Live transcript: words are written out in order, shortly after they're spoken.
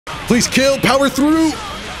Please kill, power through.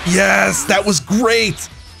 Yes, that was great.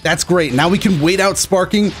 That's great. Now we can wait out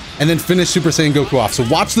sparking and then finish Super Saiyan Goku off. So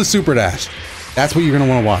watch the Super Dash. That's what you're going to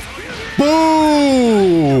want to watch.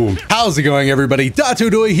 Boom! How's it going, everybody?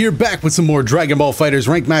 Dotodoya here, back with some more Dragon Ball FighterZ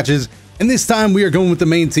ranked matches. And this time we are going with the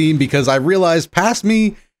main team because I realized past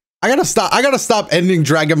me, I gotta stop ending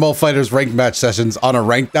Dragon Ball FighterZ ranked match sessions on a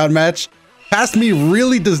ranked down match. Past me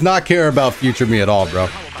really does not care about future me at all, bro.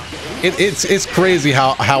 It's crazy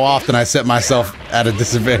how often I set myself at a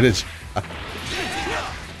disadvantage.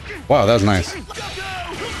 Wow, that was nice.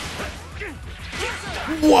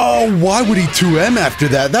 Whoa, why would he 2M after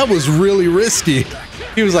that? That was really risky.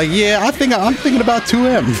 He was like, yeah, I'm thinking about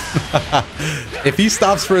 2M. If he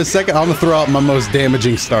stops for a second, I'm gonna throw out my most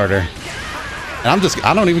damaging starter. And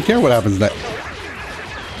I don't even care what happens next.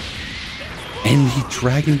 And he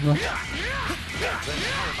Dragon Rush.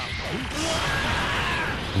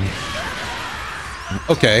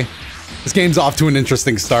 Okay, this game's off to an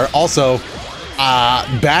interesting start. Also,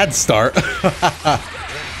 bad start.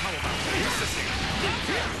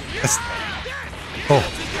 Oh, all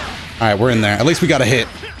right, we're in there. At least we got a hit.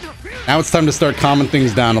 Now it's time to start calming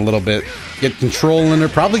things down a little bit. Get control in there.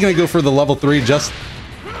 Probably gonna go for the level 3 just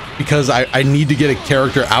because I need to get a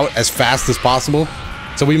character out as fast as possible.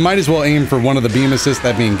 So we might as well aim for one of the beam assists,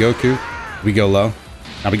 that being Goku. We go low.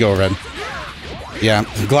 Now we go red. Yeah,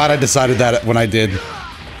 I'm glad I decided that when I did.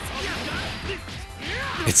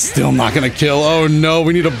 It's still not gonna kill. Oh no,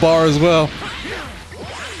 we need a bar as well.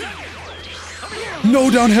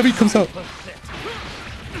 No, down heavy comes out.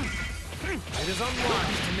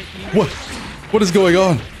 What is going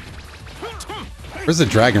on? Where's the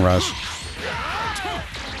Dragon Rush?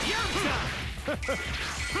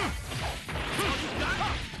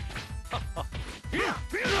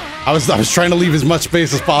 I was trying to leave as much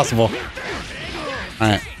space as possible.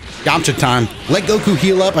 Alright, Yamcha time. Let Goku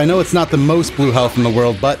heal up. I know it's not the most blue health in the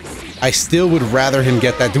world, but I still would rather him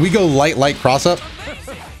get that. Do we go light cross up?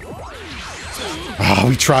 Oh,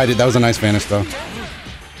 we tried it. That was a nice vanish though.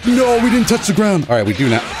 No, we didn't touch the ground. Alright, we do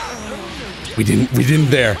now. We didn't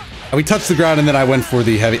there. We touched the ground and then I went for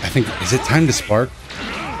the heavy. I think, is it time to spark?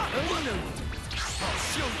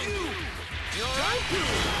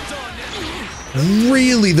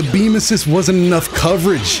 Really, the beam assist wasn't enough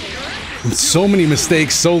coverage. So many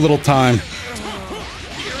mistakes, so little time.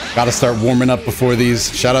 Gotta start warming up before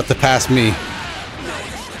these. Shout out to past me.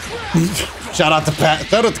 Shout out to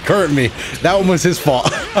current me. That one was his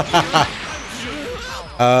fault.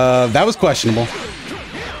 That was questionable.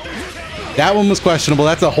 That one was questionable.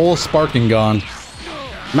 That's a whole sparking gone.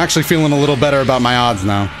 I'm actually feeling a little better about my odds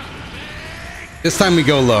now. This time we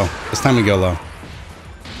go low. This time we go low.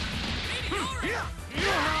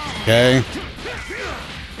 Okay.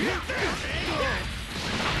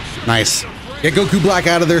 Nice. Get Goku Black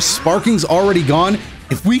out of there. Sparking's already gone.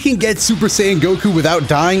 If we can get Super Saiyan Goku without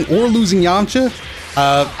dying or losing Yamcha,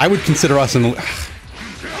 I would consider us in the...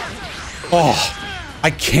 Oh,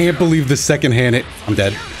 I can't believe the second hand hit. I'm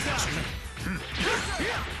dead.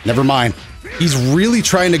 Never mind. He's really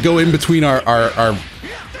trying to go in between our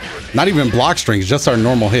not even block strings, just our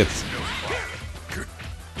normal hits.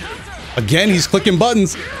 Again, he's clicking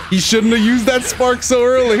buttons. He shouldn't have used that spark so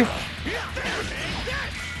early.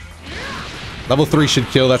 Level 3 should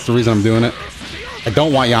kill. That's the reason I'm doing it. I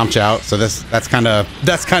don't want Yamcha out, so that's kind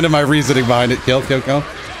of my reasoning behind it. Kill.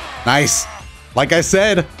 Nice. Like I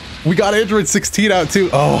said, we got Android 16 out too.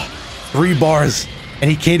 Oh, 3 bars, and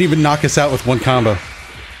he can't even knock us out with one combo.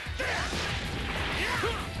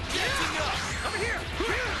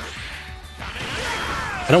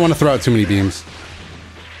 I don't want to throw out too many beams.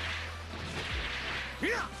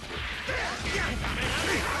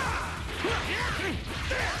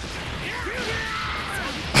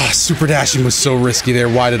 Super dashing was so risky there.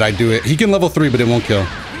 Why did I do it? He can level 3, but it won't kill.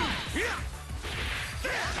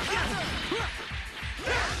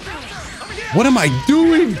 What am I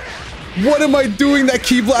doing? What am I doing? That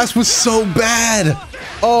Ki Blast was so bad.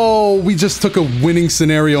 Oh, we just took a winning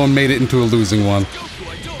scenario and made it into a losing one.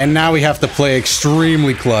 And now we have to play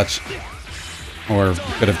extremely clutch. Or we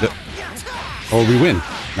could have... Or we win.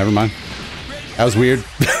 Never mind. That was weird.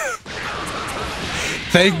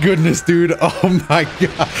 Thank goodness, dude. Oh my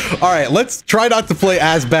god. All right, let's try not to play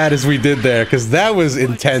as bad as we did there, because that was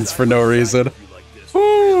intense for no reason.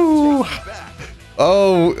 Woo.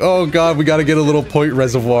 Oh god, we got to get a little point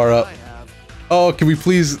reservoir up. Oh, can we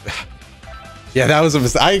please... Yeah, that was a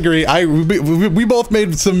mistake. I agree. We both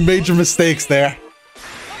made some major mistakes there.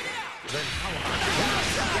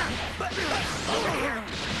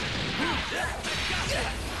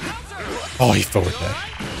 Oh, he forward that.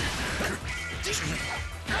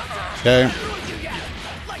 Okay.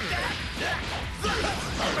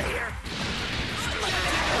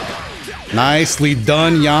 Nicely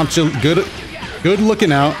done, Yamcha. Good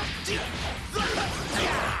looking out.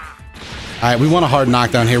 All right, we want a hard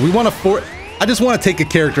knockdown here. We want to I just want to take a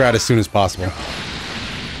character out as soon as possible.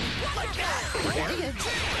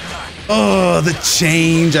 Oh, the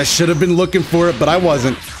change. I should have been looking for it, but I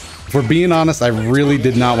wasn't. If we're being honest, I really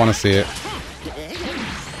did not want to see it.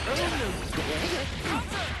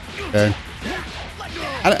 Okay.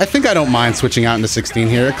 I think I don't mind switching out into 16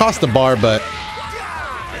 here. It costs a bar, but...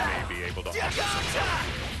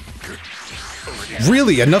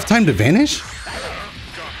 Really? Enough time to vanish?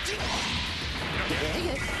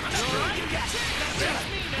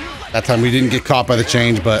 That time we didn't get caught by the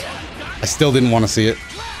change, but I still didn't want to see it.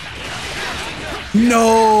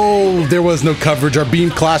 No! There was no coverage. Our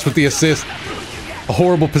beam clashed with the assist. A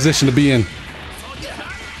horrible position to be in.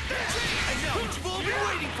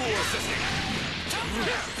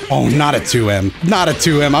 Oh, not a 2M. Not a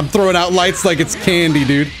 2M. I'm throwing out lights like it's candy,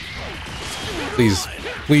 dude. Please.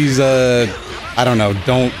 Please, I don't know.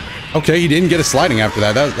 Don't... Okay, he didn't get a sliding after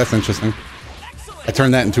that. That's interesting. I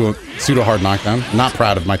turned that into a pseudo-hard knockdown. Not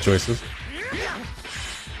proud of my choices.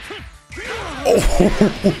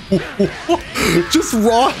 Oh, just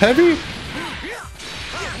raw heavy.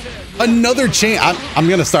 Another chain. I'm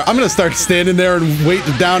gonna start standing there and wait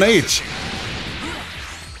to down H.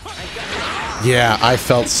 Yeah, I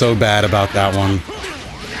felt so bad about that one.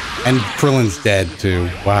 And Krillin's dead too.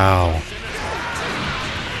 Wow.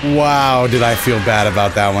 Wow, did I feel bad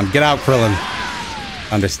about that one. Get out, Krillin.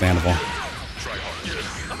 Understandable.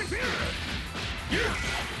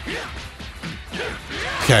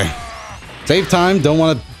 Okay. Save time. Don't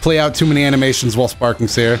want to play out too many animations while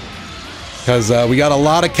Sparking's here. Because we got a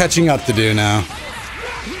lot of catching up to do now.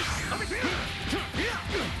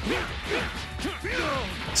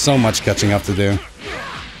 So much catching up to do.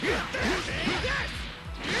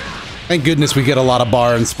 Thank goodness we get a lot of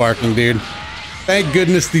bar and Sparking, dude. Thank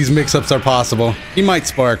goodness these mix-ups are possible. He might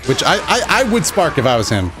spark, which I would spark if I was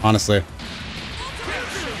him, honestly.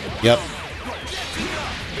 Yep.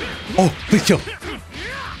 Oh, please kill.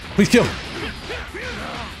 Please kill.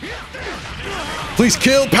 Please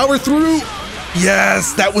kill. Power through.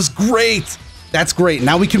 Yes, that was great. That's great.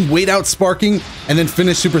 Now we can wait out Sparking and then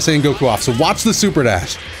finish Super Saiyan Goku off. So watch the Super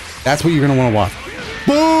Dash. That's what you're going to want to watch.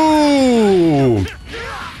 Boom!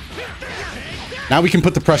 Now we can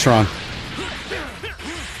put the pressure on.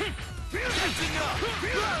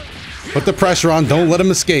 Put the pressure on. Don't let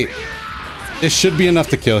him escape. This should be enough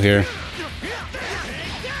to kill here.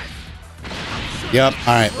 Yep.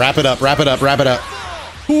 All right. Wrap it up. Wrap it up. Wrap it up.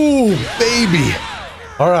 Ooh, baby.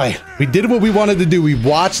 All right. We did what we wanted to do. We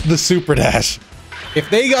watched the Super Dash. If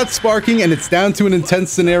they got Sparking and it's down to an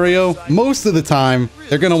intense scenario, most of the time,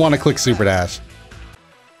 they're going to want to click Super Dash.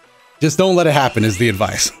 Just don't let it happen is the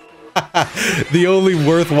advice. The only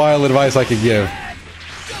worthwhile advice I could give.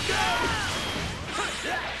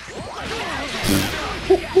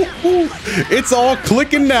 It's all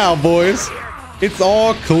clicking now, boys. It's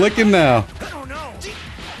all clicking now.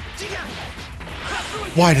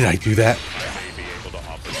 Why did I do that?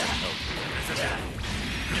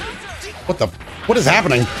 What is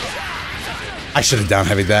happening? I should have down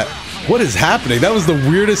heavied that. What is happening? That was the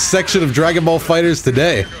weirdest section of Dragonball FighterZ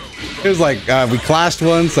today. It was like, we clashed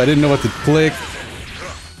once, I didn't know what to click.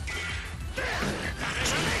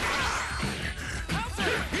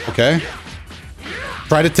 Okay.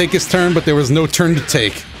 Tried to take his turn, but there was no turn to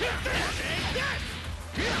take.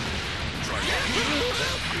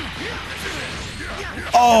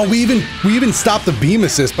 Oh, we even stopped the beam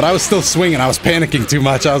assist, but I was still swinging. I was panicking too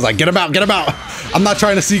much. I was like, get him out, get him out. I'm not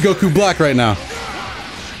trying to see Goku Black right now.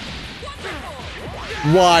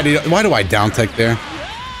 Why do I down tech there?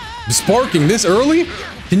 Sparking this early?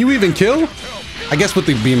 Can you even kill? I guess with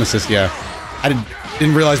the beam assist, yeah. I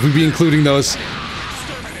didn't realize we'd be including those.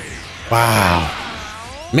 Wow.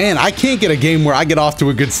 Man, I can't get a game where I get off to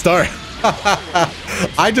a good start.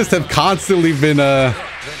 I just have constantly been,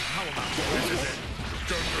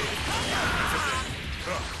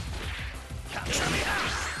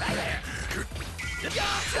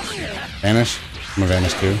 Vanish? I'm gonna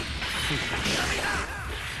vanish too.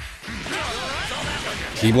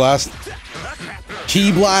 Ki Blast?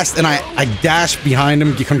 Ki Blast, and I dash behind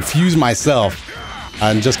him, confuse myself,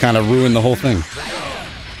 and just kind of ruin the whole thing.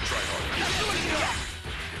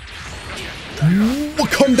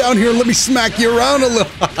 Come down here and let me smack you around a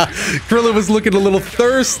little. Krillin was looking a little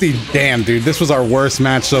thirsty. Damn, dude, this was our worst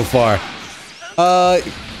match so far.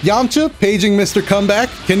 Yamcha, paging Mr. Comeback.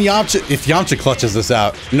 Can Yamcha, if Yamcha clutches this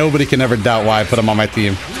out, nobody can ever doubt why I put him on my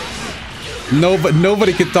team.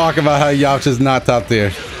 Nobody can talk about how Yamcha's not top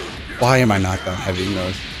tier. Why am I not down heavy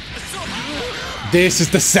nose? This is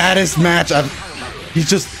the saddest match I've... He's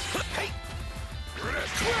just...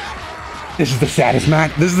 This is the saddest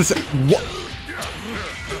match. This is the... What?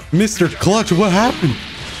 Mr. Clutch, what happened?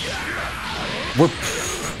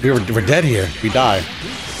 We're dead here. We die.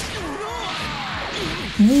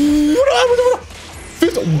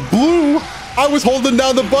 Blue! I was holding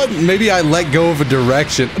down the button. Maybe I let go of a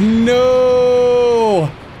direction.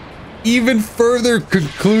 No! Even further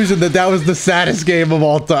conclusion that that was the saddest game of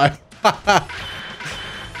all time.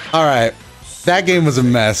 All right. That game was a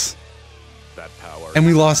mess. And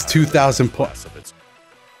we lost 2,000 points.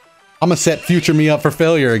 I'm gonna set future me up for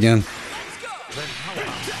failure again.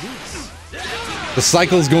 The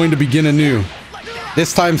cycle is going to begin anew.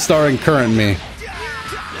 This time starring current me.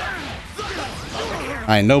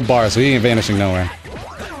 Alright, no bars, so he ain't vanishing nowhere.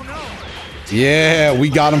 Yeah, we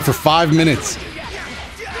got him for 5 minutes.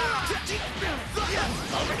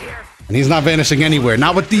 And he's not vanishing anywhere.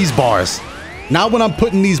 Not with these bars. Not when I'm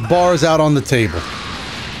putting these bars out on the table.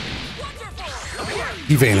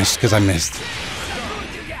 He vanished because I missed.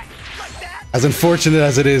 As unfortunate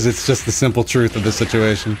as it is, it's just the simple truth of the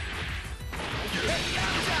situation.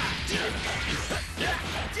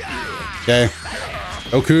 Okay.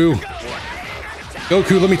 Goku.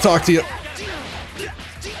 Goku, let me talk to you.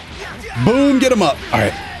 Boom, get him up. All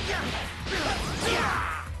right.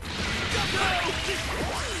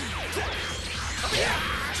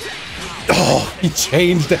 Oh, he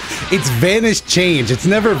changed it. It's vanished change. It's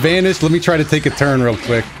never vanished. Let me try to take a turn real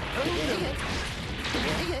quick.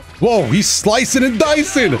 Whoa, he's slicing and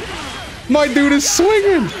dicing. My dude is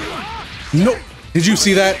swinging. No. Did you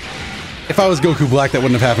see that? If I was Goku Black, that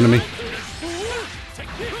wouldn't have happened to me.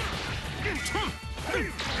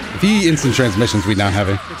 If he instant transmissions, we'd not have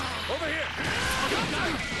it.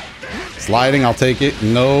 Sliding, I'll take it.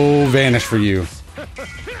 No vanish for you.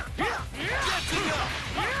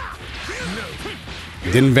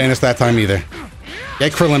 Didn't vanish that time either.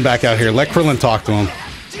 Get Krillin back out here. Let Krillin talk to him.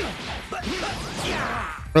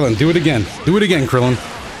 Krillin, do it again. Do it again, Krillin.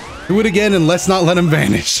 Do it again and let's not let him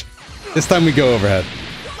vanish. This time we go overhead.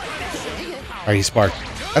 Alright, he sparked.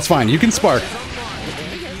 That's fine. You can spark.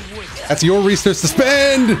 That's your resource to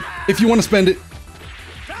spend! If you want to spend it.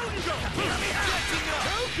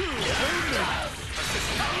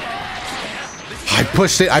 I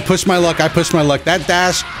pushed it. I pushed my luck. I pushed my luck. That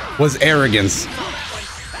dash was arrogance.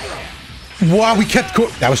 Wow, we kept...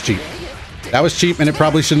 That was cheap. That was cheap, and it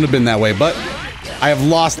probably shouldn't have been that way, but I have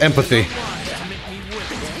lost empathy.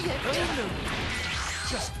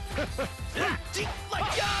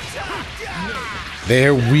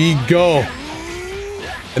 There we go.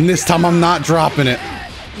 And this time I'm not dropping it.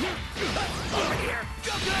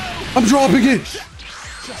 I'm dropping it.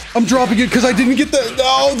 I'm dropping it because I didn't get the...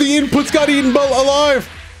 Oh, the inputs got eaten alive.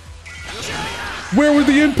 Where were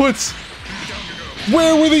the inputs?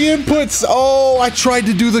 Where were the inputs? Oh, I tried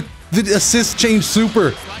to do the assist change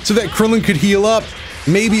super so that Krillin could heal up.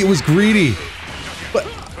 Maybe it was greedy. But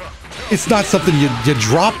it's not something you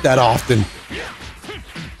drop that often.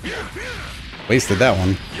 Wasted that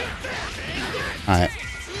one. Alright.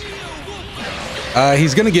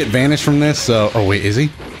 He's gonna get vanished from this, so... Oh, wait, is he?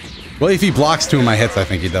 Well, if he blocks 2 of my hits, I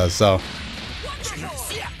think he does, so...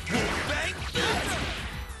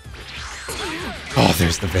 Oh,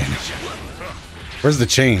 there's the vanish. Where's the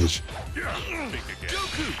change?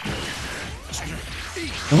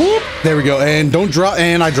 Whoop, there we go, and don't drop...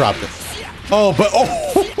 And I dropped it. Oh, but...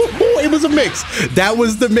 Oh, it was a mix. That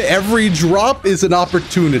was the... Every drop is an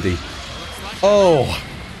opportunity. Oh.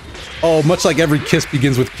 Oh, much like every kiss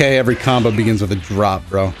begins with K, every combo begins with a drop,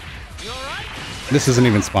 bro. This isn't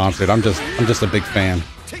even sponsored. I'm just a big fan.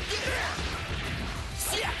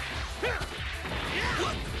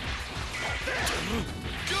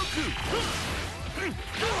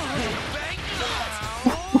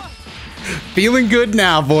 Feeling good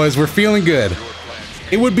now, boys. We're feeling good.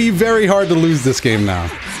 It would be very hard to lose this game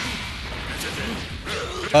now.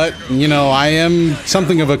 But, you know, I am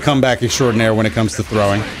something of a comeback extraordinaire when it comes to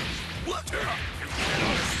throwing.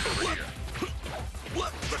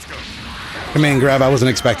 Command grab, I wasn't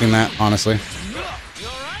expecting that, honestly.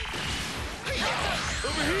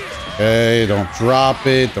 Okay, don't drop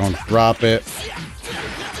it, don't drop it.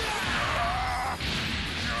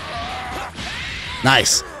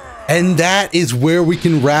 Nice. And that is where we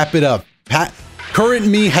can wrap it up. Current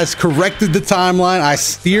me has corrected the timeline. I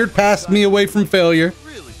steered past me away from failure.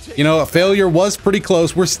 You know, a failure was pretty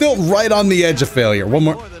close. We're still right on the edge of failure. One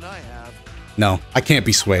more. No, I can't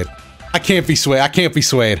be swayed. I can't be swayed. I can't be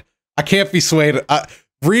swayed. I can't be swayed.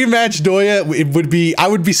 Rematch Doya, it would be, I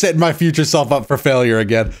would be setting my future self up for failure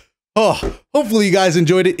again. Oh, hopefully you guys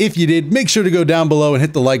enjoyed it. If you did, make sure to go down below and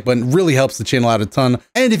hit the like button. It really helps the channel out a ton.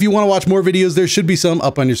 And if you want to watch more videos, there should be some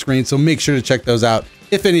up on your screen, so make sure to check those out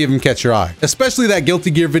if any of them catch your eye. Especially that Guilty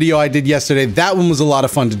Gear video I did yesterday. That one was a lot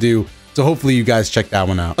of fun to do, so hopefully you guys check that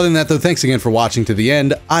one out. Other than that though, thanks again for watching to the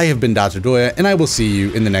end. I have been Dotodoya, and I will see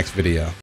you in the next video.